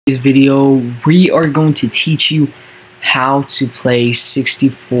This video, we are going to teach you how to play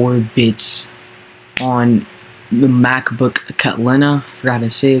 64 bits on the MacBook Catalina. I forgot to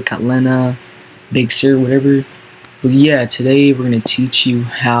say it, Catalina, Big Sur, whatever. But yeah, today we're going to teach you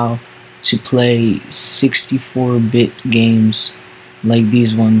how to play 64-bit games like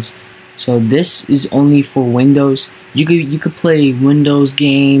these ones. So this is only for Windows. You could play Windows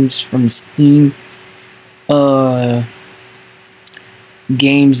games from Steam.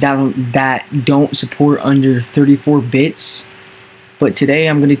 Games that don't support under 34 bits. But today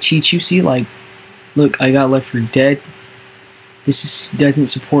I'm gonna teach you. See, like, look, I got Left 4 Dead. This doesn't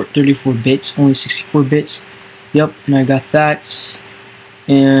support 34 bits, only 64 bits. Yep, and I got that.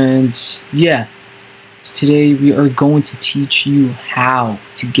 And yeah, so today we are going to teach you how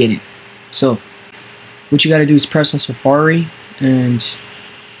to get it. So what you gotta do is press on Safari and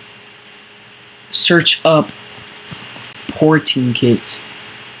search up porting kit,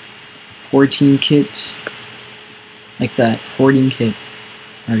 like that, porting kit.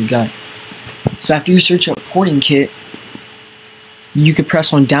 I already got it. So after you search up porting kit, you can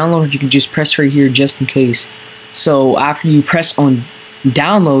press on download, or you can just press right here just in case. So after you press on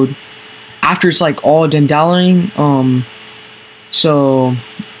download, after it's like all done downloading, alright,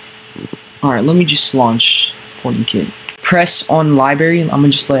 let me just launch porting kit. Press on library. I'm gonna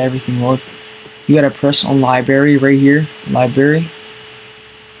just let everything load. You gotta press on library right here. Library.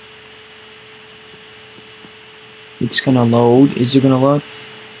 It's gonna load. Is it gonna load?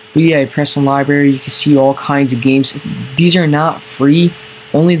 But yeah, press on library. You can see all kinds of games. These are not free.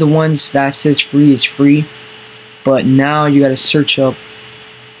 Only the ones that says free is free. But now you gotta search up.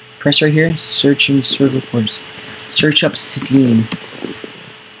 Press right here. Search and search reports. Search up Steam.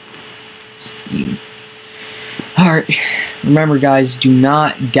 Steam. Alright, remember guys, do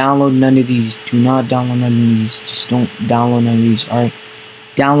not download none of these. Do not download none of these. Just don't download none of these. Alright,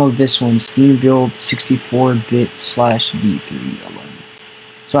 download this one, Steam Build 64-bit/v311.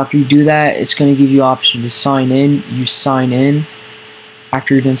 So after you do that, it's going to give you option to sign in. You sign in.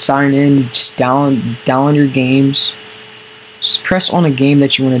 After you're done signing in, just download your games. Just press on a game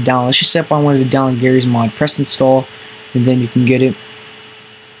that you want to download. Let's just say if I wanted to download Gary's mod, press install, and then you can get it.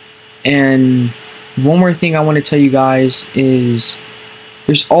 And one more thing I want to tell you guys is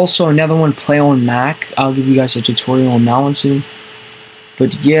there's also another one, Play on Mac. I'll give you guys a tutorial on that one soon.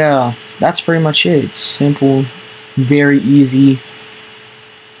 But yeah, that's pretty much it. It's simple, very easy. You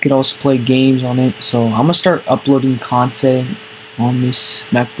could also play games on it. So I'm gonna start uploading content on this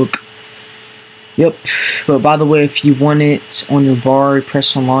MacBook. Yep. But by the way, if you want it on your bar,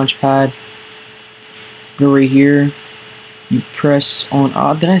 press on Launchpad. Go right here. You press on,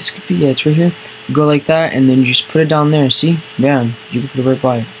 did I skip it? Yeah, it's right here. You go like that, and then you just put it down there. See? Bam. You can put it right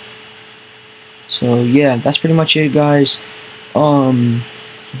by it. So yeah, that's pretty much it, guys. You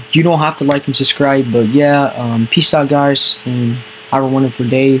don't have to like and subscribe, but yeah, peace out, guys, and have a wonderful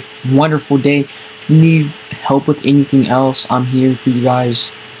day. Wonderful day. If you need help with anything else, I'm here for you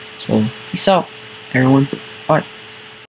guys. So peace out, everyone. Bye.